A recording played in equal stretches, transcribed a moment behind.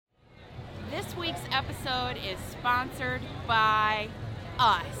episode is sponsored by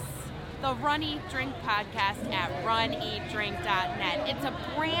us, the Run Eat Drink podcast at runeatdrink.net. It's a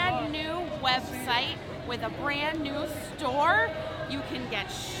brand new website with a brand new store. You can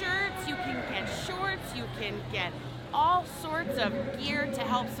get shirts, you can get shorts, you can get all sorts of gear to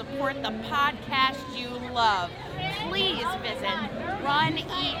help support the podcast you love. Please visit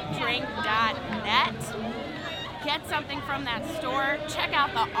runeatdrink.net. Get something from that store. Check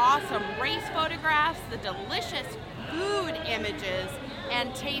out the awesome race photographs, the delicious food images,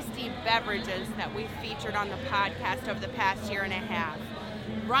 and tasty beverages that we've featured on the podcast over the past year and a half.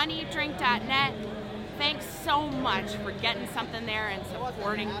 runeatdrink.net. Thanks so much for getting something there and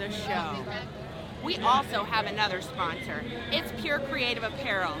supporting the show. We also have another sponsor. It's Pure Creative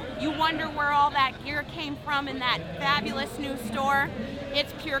Apparel. You wonder where all that gear came from in that fabulous new store?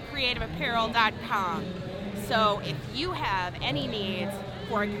 It's purecreativeapparel.com. So if you have any needs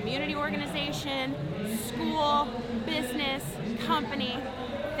for a community organization, school, business, company,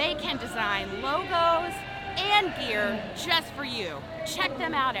 they can design logos and gear just for you. Check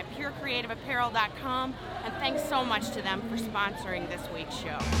them out at purecreativeapparel.com, and thanks so much to them for sponsoring this week's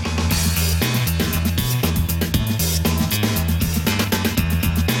show.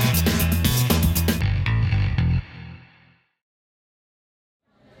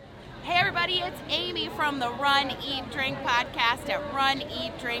 Hey everybody, it's Amy from the Run Eat Drink podcast at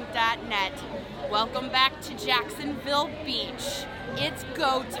runeatdrink.net. Welcome back to Jacksonville Beach. It's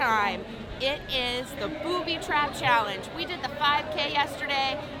go time. It is the Booby Trap Challenge. We did the 5K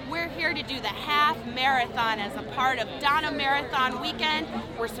yesterday. We're here to do the half marathon as a part of Donna Marathon Weekend.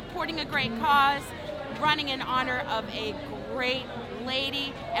 We're supporting a great cause, running in honor of a great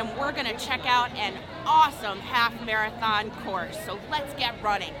lady, and we're gonna check out an awesome half marathon course. So let's get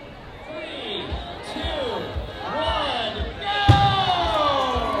running. 3, 2, 1, go!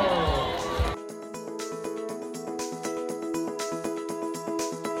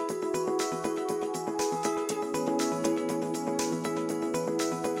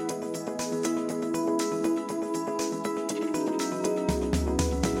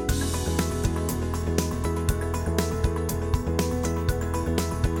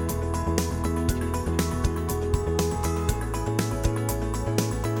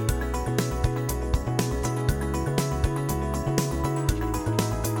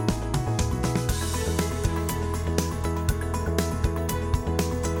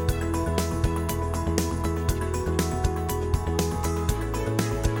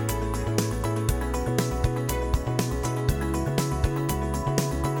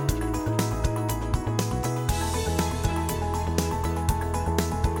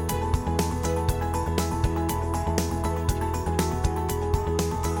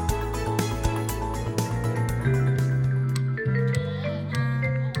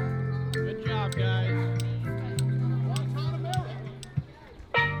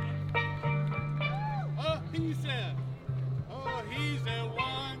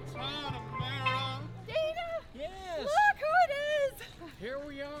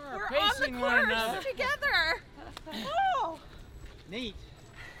 Together. Oh, neat.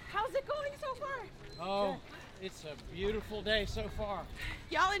 How's it going so far? Oh, it's a beautiful day so far.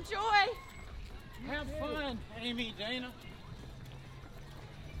 Y'all enjoy. Have fun, Amy, Dana.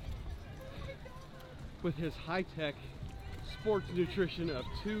 With his high-tech sports nutrition of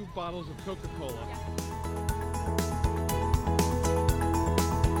 2 bottles of Coca-Cola.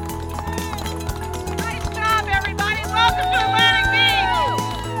 Nice job, everybody. Welcome to Atlantic Beach.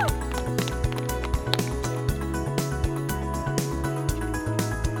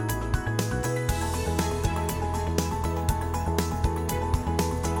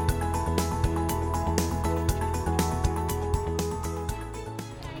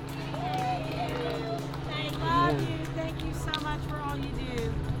 Thank you so much for all you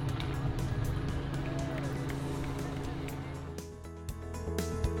do.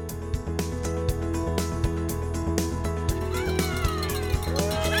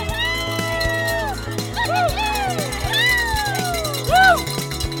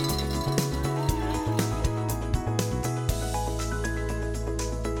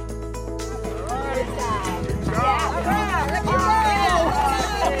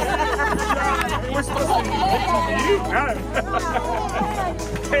 We're supposed to be you.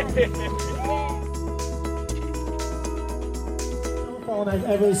 Phone I've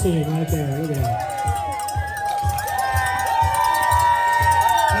ever seen right there. Look at that.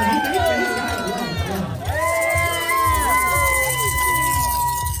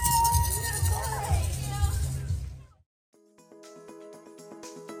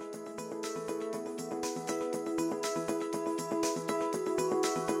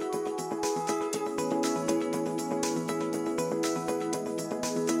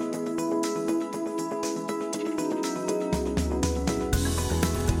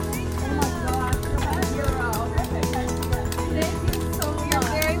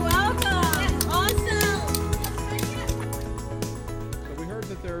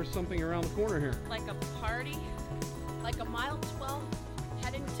 corner here. Like a party, like a mile 12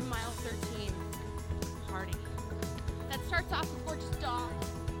 heading to mile 13 party. That starts off before just dawn.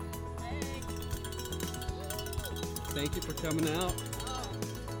 Hey. Thank you for coming out.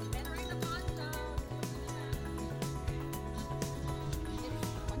 Entering the fun zone.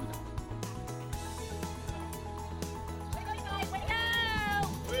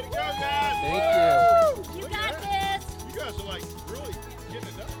 Way to go, guys! Thank You got this. You guys are like really getting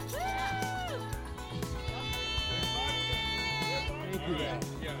it done. Thank you, guys.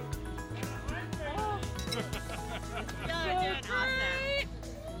 You're doing awesome.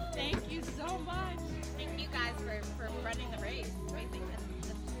 Thank you so much. Thank you guys for running the race.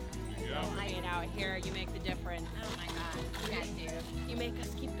 Hanging out here, you make the difference. Oh my God, you guys do. You make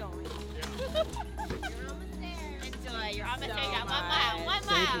us keep going. You're almost there. Enjoy. You're almost there. You got 1 mile. 1 mile.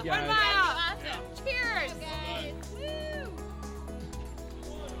 Thank you, guys. 1 mile. Awesome. Cheers. Guys. Woo.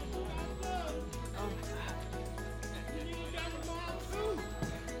 Oh my God.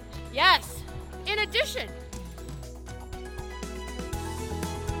 Yes. In addition.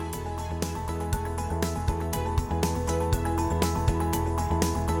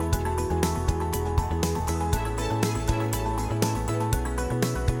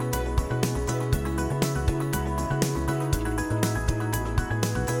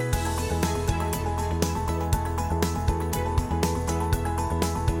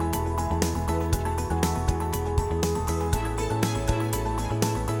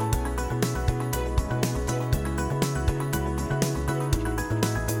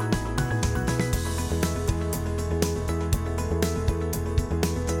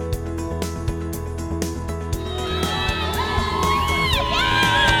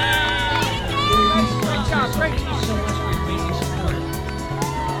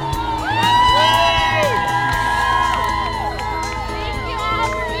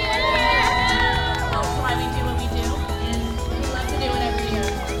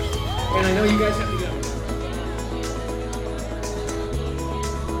 And I know you guys have to go.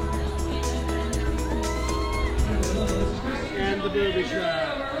 And the booby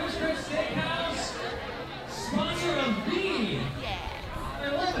trap. Sponsor of the. I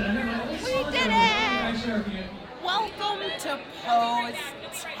love it. I never We did it! Welcome to Poe's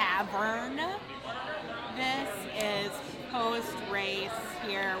Tavern. This is post-race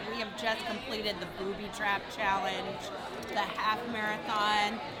here. We have just completed the booby trap challenge, the half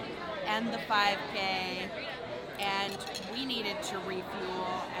marathon, and the 5K, and we needed to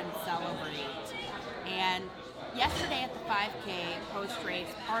refuel and celebrate. And yesterday at the 5K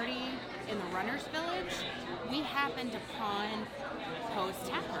post-race party in the Runners Village, we happened upon Poe's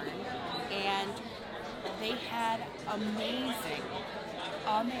Tavern, and they had amazing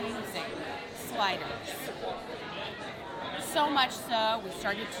sliders. So much so, we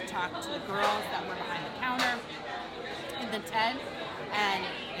started to talk to the girls that were behind the counter in the tent, and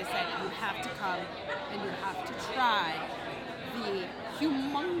they said, you have to come and you have to try the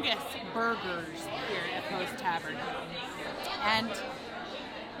humongous burgers here at Poe's Tavern. And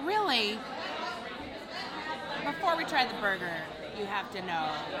really, before we try the burger, you have to know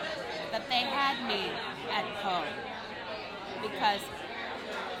that they had me at Poe, because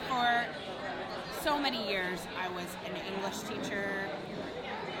for so many years I was an English teacher.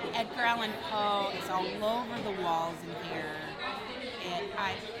 Edgar Allan Poe is all over the walls in here.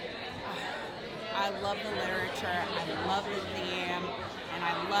 I love the literature, I love the theme, and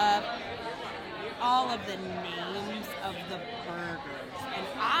I love all of the names of the burgers. And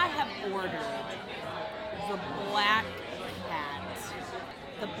I have ordered the Black Cat.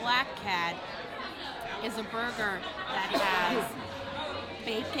 The Black Cat is a burger that has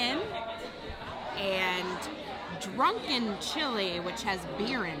bacon and drunken chili, which has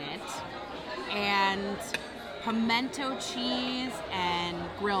beer in it, and pimento cheese and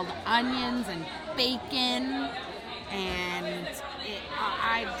grilled onions and bacon, and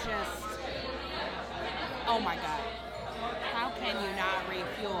I just, oh my God, how can you not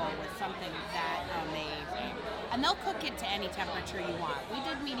refuel with something that amazing? And they'll cook it to any temperature you want. We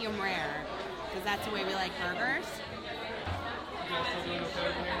did medium rare because that's the way we like burgers.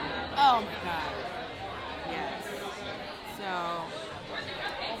 Oh my God, yes. So,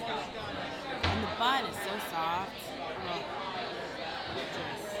 and the bun is so soft. Oh,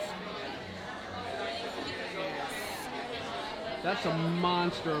 yes. That's a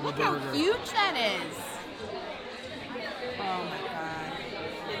monster of a Look burger. how huge that is. Oh my God.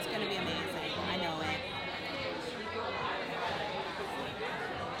 It's going to be amazing. I know it.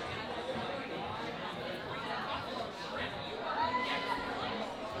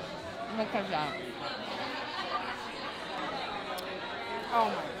 Look at that. Oh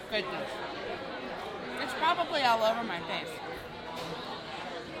my goodness. It's probably all over my face.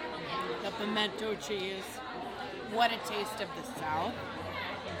 The pimento cheese. What a taste of the South.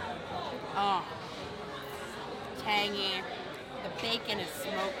 Oh. Tangy. The bacon is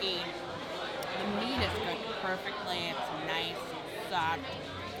smoky. The meat is cooked perfectly. It's nice, soft,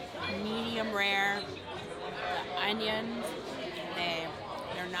 medium rare. The onions,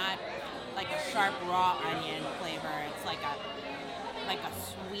 they're not like a sharp raw onion flavor. It's like a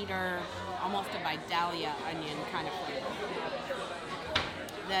sweeter, almost a Vidalia onion kind of flavor.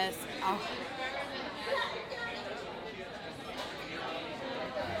 This,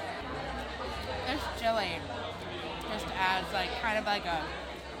 this chili just adds like kind of like a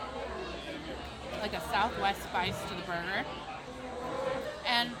Southwest spice to the burger.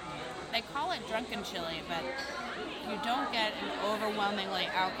 And they call it drunken chili, but you don't get an overwhelmingly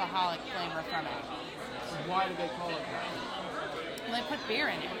alcoholic flavor from it. Why do they call it that? Well, they put beer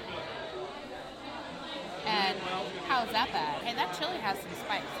in it. And how's that bad? Hey, that chili has some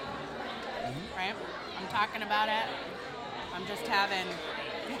spice. Right? I'm talking about it. I'm just having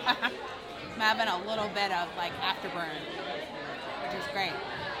I'm having a little bit of like afterburn, which is great.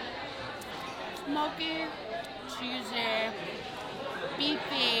 Smoky, cheesy,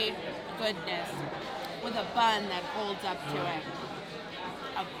 beefy goodness with a bun that holds up to it.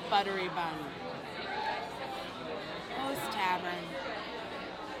 A buttery bun. Post Tavern.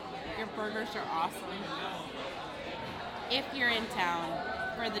 Your burgers are awesome. If you're in town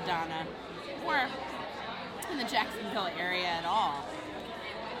for the Donna or in the Jacksonville area at all,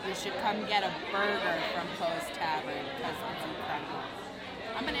 you should come get a burger from Post Tavern because it's incredible.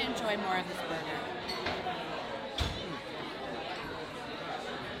 I'm going to enjoy more of this burger.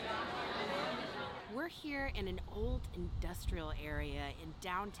 We're here in an old industrial area in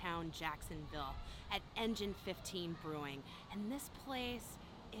downtown Jacksonville at Engine 15 Brewing. And this place,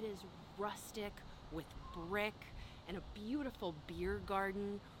 it is rustic with brick and a beautiful beer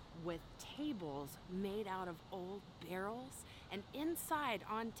garden with tables made out of old barrels. And inside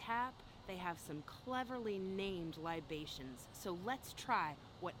on tap, they have some cleverly named libations. So let's try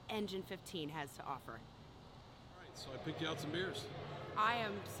what Engine 15 has to offer. All right, so I picked you out some beers. I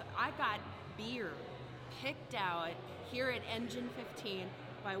got beer picked out here at Engine 15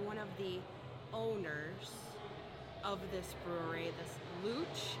 by one of the owners of this brewery, this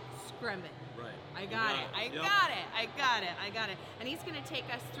Luch Scremin. Right. I got it. And he's going to take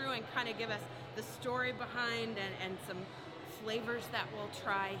us through and kind of give us the story behind and some flavors that we'll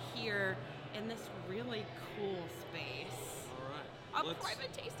try here in this really cool space. All right. A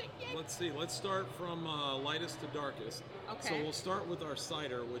private tasting, yay! Let's see. Let's start from lightest to darkest. Okay. So we'll start with our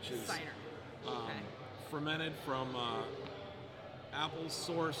cider, which is Cider. Okay. fermented from apples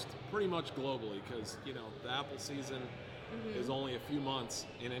sourced pretty much globally, because the apple season is only a few months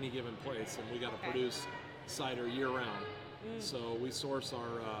in any given place, and we got to produce cider year round. So we source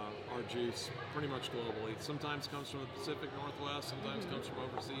our juice pretty much globally. Sometimes comes from the Pacific Northwest, sometimes comes from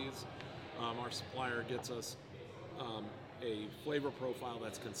overseas. Our supplier gets us a flavor profile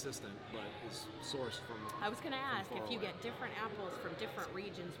that's consistent, but is sourced from. I was going to ask, far if you away. get different apples from different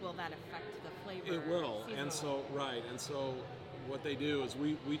regions, will that affect the flavor? It will, seasonally? and so what they do is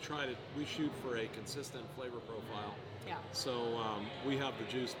we shoot for a consistent flavor profile. Yeah. So we have the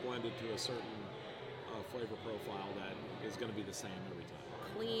juice blended to a certain flavor profile that is going to be the same every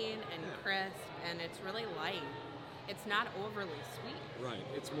time. Clean and crisp, and it's really light. It's not overly sweet. Right.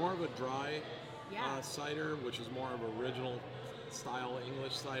 It's more of a dry Yeah. cider, which is more of original style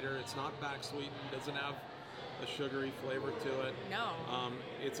English cider. It's not back sweetened. Doesn't have a sugary flavor to it. No.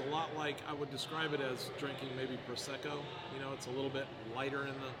 It's a lot like, I would describe it as drinking maybe Prosecco. It's a little bit lighter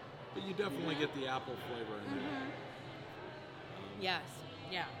but you definitely get the apple flavor in there. Yes.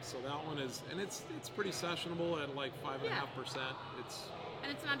 Yeah. So that one is, and it's pretty sessionable at like 5.5%.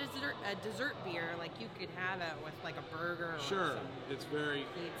 And it's not a dessert beer, like you could have it with like a burger or Sure, some it's very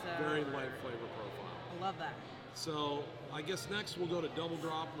pizza very or- light flavor profile. I love that. So I guess next we'll go to Double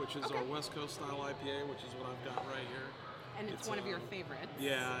Drop, which is our West Coast style IPA, which is what I've got right here. And it's one of your favorites.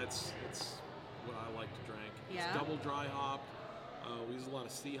 Yeah, it's what I like to drink. Yeah? It's double dry hop. We use a lot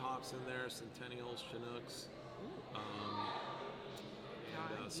of sea hops in there, Centennials, Chinooks.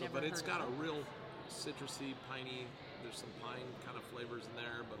 But it's got a real citrusy, piney. There's some pine kind of flavors in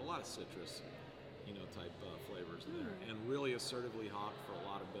there, but a lot of citrus, type flavors in there, and really assertively hopped for a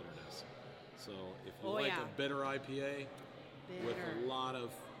lot of bitterness. So if you like a bitter IPA with a lot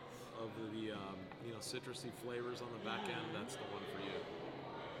of the citrusy flavors on the back end, that's the one for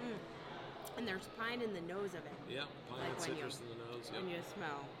you. And there's pine in the nose of it. Yeah, pine Like and when citrus in the nose. When you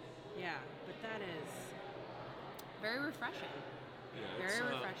smell. Yeah, but that is very refreshing. Yeah, Very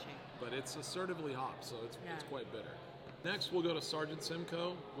refreshing. But it's assertively hopped, so it's Yeah. quite bitter. Next, we'll go to Sergeant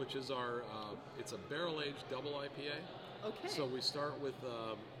Simcoe, which is our it's a barrel-aged double IPA. Okay. So we start with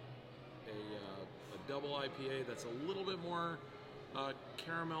a double IPA that's a little bit more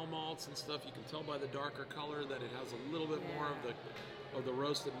caramel malts and stuff. You can tell by the darker color that it has a little bit more of the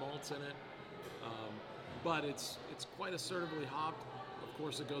roasted malts in it. But it's quite assertively hopped. Of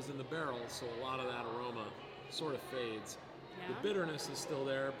course, it goes in the barrel, so a lot of that aroma sort of fades. Yeah. The bitterness is still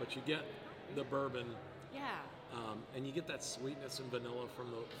there, but you get the bourbon, Yeah. and you get that sweetness and vanilla from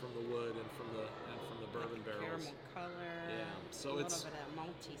the wood and from the bourbon barrels. Caramel color. Yeah, so a it's- little bit of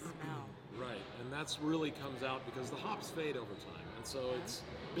malty smell. Right, and that's really comes out because the hops fade over time, and so it's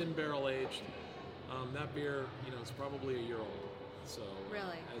been barrel aged. That beer, it's probably a year old. So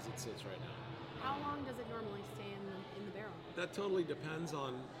Really? as it sits right now. How long does it normally stay in the barrel? That totally depends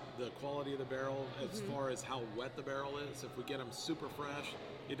on the quality of the barrel as far as how wet the barrel is. If we get them super fresh,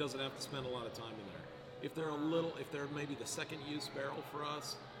 it doesn't have to spend a lot of time in there. If they're maybe the second use barrel for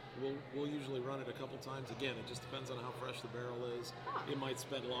us, we'll usually run it a couple times. Again, it just depends on how fresh the barrel is. It might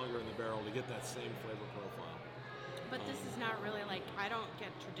spend longer in the barrel to get that same flavor profile. But this is not really like, I don't get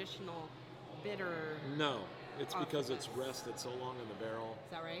traditional bitter. No, it's Off because of it's this. rested so long in the barrel.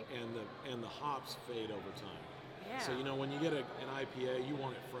 Is that right? And the hops fade over time. Yeah. So when you get an IPA, you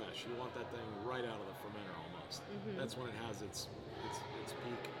want it fresh. You want that thing right out of the fermenter almost. That's when it has its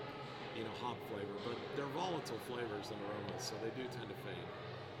peak, hop flavor. But they're volatile flavors and aromas, so they do tend to fade.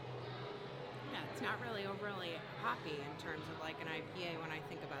 Yeah, it's not really overly hoppy in terms of like an IPA when I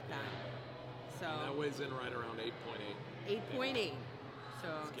think about that. So And that weighs in right around 8.8. 8.8. So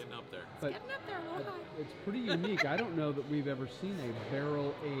It's getting up there. it's getting up there a little high. It's pretty unique. I don't know that we've ever seen a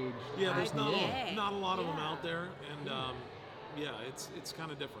barrel-aged Yeah, there's IPA. not a lot of them Yeah. out there, and it's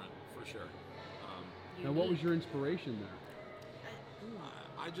kind of different for sure. Now, what was your inspiration there?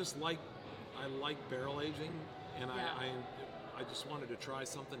 I just like barrel aging, and Yeah. I just wanted to try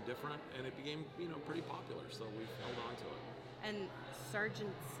something different, and it became pretty popular, so we've held on to it. And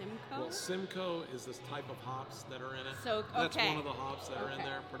Sergeant Simcoe? Well, Simcoe is this type of hops that are in it. So, That's okay. one of the hops that are in Okay.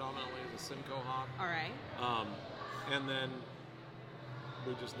 there, predominantly the Simcoe hop. All right. And then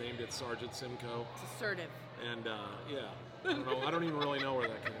we just named it Sergeant Simcoe. It's assertive. And I don't even really know where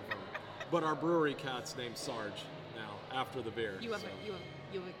that came from. But our brewery cat's named Sarge now, after the beer. You have so. you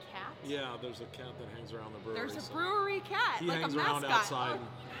have a cat? Yeah, there's a cat that hangs around the brewery. There's a so brewery cat, He like hangs a around mascot. outside Oh,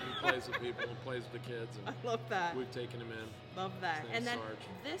 and he plays with people and plays with the kids. And I love that. we've taken him in. Love that. His And name's then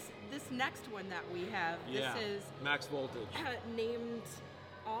Sarge. this next one that we have, Yeah, this is Max Voltage. named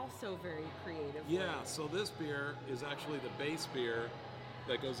also very creatively. Yeah, so this beer is actually the base beer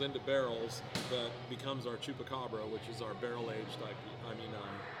that goes into barrels that becomes our Chupacabra, which is our barrel-aged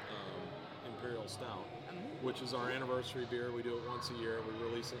Imperial Stout, which is our anniversary beer. We do it once a year. We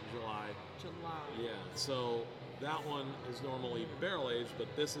release it in July. July. Yeah, so that one is normally barrel-aged, but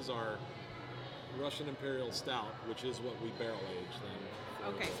this is our Russian Imperial Stout, which is what we barrel-aged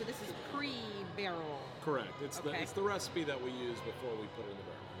then. Okay, so this is pre-barrel. Correct. It's Okay. the recipe that we use before we put it in the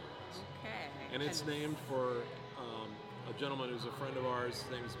barrel. Okay. And it's named for a gentleman who's a friend of ours.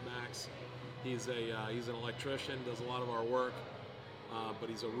 His name's Max. He's an electrician, does a lot of our work, but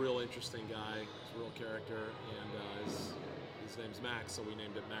he's a real interesting guy. He's a real character, and his name's Max, so we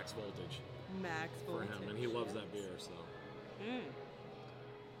named it Max Voltage Max for Voltage. him, and he loves that beer. So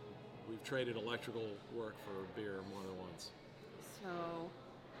we've traded electrical work for beer more than once. So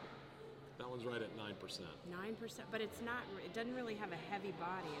That one's right at 9%. 9%, but it's not. It doesn't really have a heavy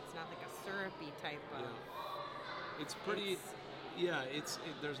body. It's not like a syrupy type of. Yeah. It's pretty. It's-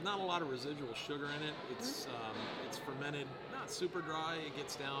 There's not a lot of residual sugar in it. It's fermented, not super dry. It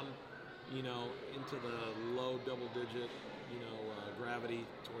gets down, into the low double digit, gravity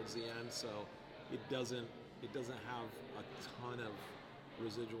towards the end. So it doesn't have a ton of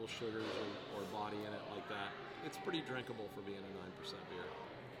residual sugars or body in it like that. It's pretty drinkable for being a 9% beer.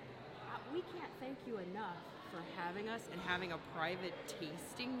 We can't thank you enough for having us and having a private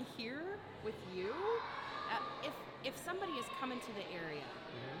tasting here with you. If somebody is coming to the area,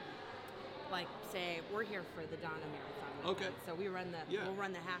 like say we're here for the Donna Marathon weekend, Okay. so we'll run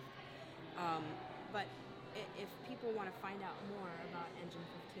the half. But if people want to find out more about Engine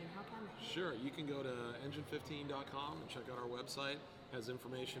 15, how can they? Sure, you can go to engine15.com and check out our website. It has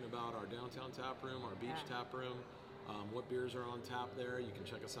information about our downtown tap room, our beach tap room, what beers are on tap there. You can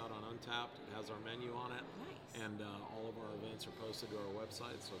check us out on Untapped. It has our menu on it. Nice. And all of our events are posted to our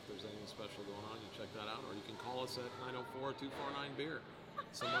website, so if there's anything special going on, you check that out. Or you can call us at 904-249-BEER.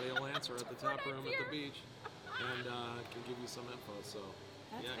 Somebody will answer at the tap room at the beach and can give you some info. So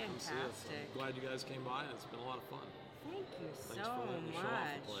That's come see us. fantastic. I'm glad you guys came by, and it's been a lot of fun. Thank you Thanks so for letting me show off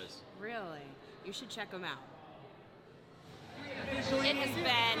much. the place. Really, you should check them out. It has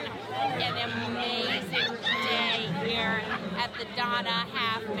been an amazing day here at the Donna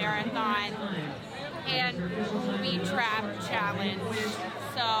Half Marathon and Booby Trap Challenge.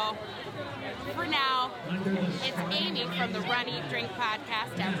 So, for now, it's Amy from the Run Eat Drink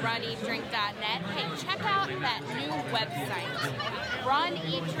podcast at runeatdrink.net. Hey, check out that new website,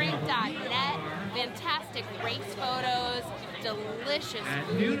 runeatdrink.net. Fantastic race photos, delicious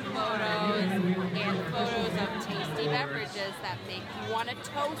food photos, and photos of tasty beverages that make you want to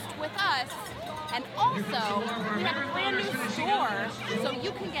toast with us. And also, we have a brand new store, so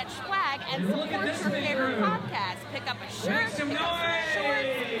you can get swag and support your favorite podcast. Pick up a shirt, pick up some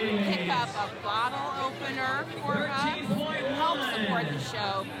shorts, pick up a bottle opener for us. Help support the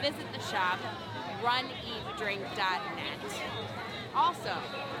show. Visit the shop, runeatdrink.net. Also,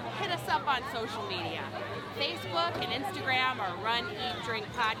 hit us up on social media. Facebook and Instagram are Run Eat Drink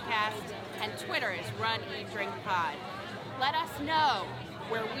Podcast, and Twitter is Run Eat Drink Pod. Let us know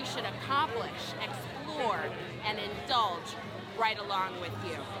where we should accomplish, explore, and indulge right along with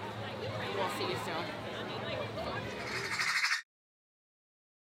you. We'll see you soon.